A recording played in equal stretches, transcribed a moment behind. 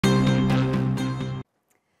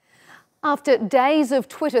After days of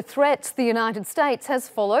Twitter threats, the United States has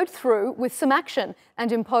followed through with some action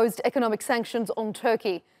and imposed economic sanctions on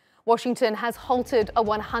Turkey. Washington has halted a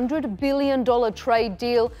 $100 billion trade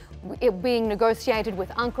deal being negotiated with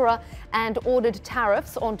Ankara and ordered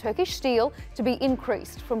tariffs on Turkish steel to be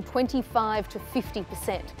increased from 25% to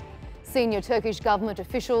 50%. Senior Turkish government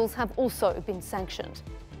officials have also been sanctioned.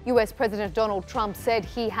 US President Donald Trump said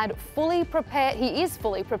he is fully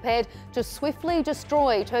prepared to swiftly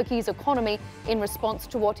destroy Turkey's economy in response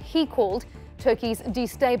to what he called Turkey's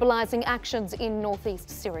destabilizing actions in northeast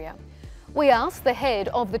Syria. We asked the head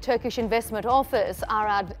of the Turkish Investment Office,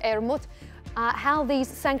 Arad Ermut, how these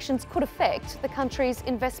sanctions could affect the country's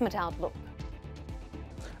investment outlook.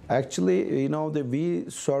 Actually, we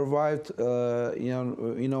survived,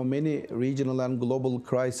 many regional and global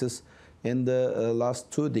crises in the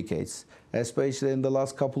last 2 decades, especially in the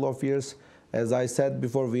last couple of years. As I said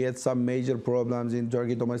before, we had some major problems in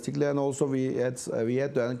Turkey domestically, and also we had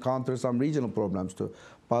to encounter some regional problems too.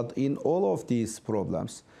 But in all of these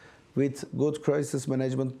problems, with good crisis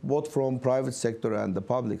management, both from private sector and the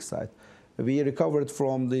public side, we recovered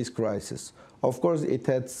from this crisis. Of course, it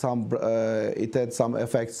had some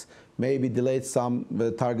effects, maybe delayed some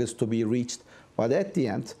targets to be reached, but at the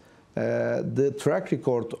end, the track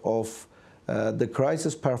record of the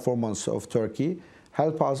crisis performance of Turkey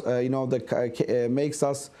makes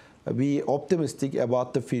us be optimistic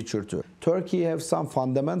about the future too. Turkey has some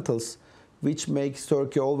fundamentals which makes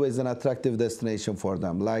Turkey always an attractive destination for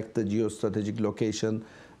them, like the geostrategic location,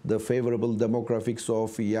 the favorable demographics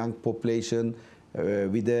of young population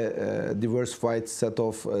with a diversified set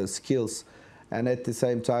of skills, and at the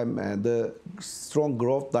same time the strong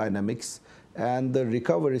growth dynamics and the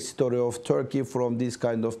recovery story of Turkey from this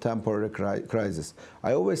kind of temporary crisis.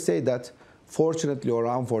 I always say that, fortunately or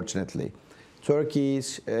unfortunately,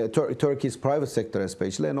 Turkey's private sector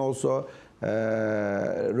especially, and also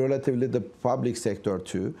relatively the public sector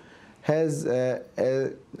too, has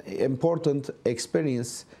important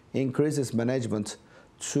experience in crisis management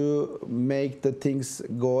to make the things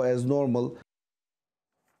go as normal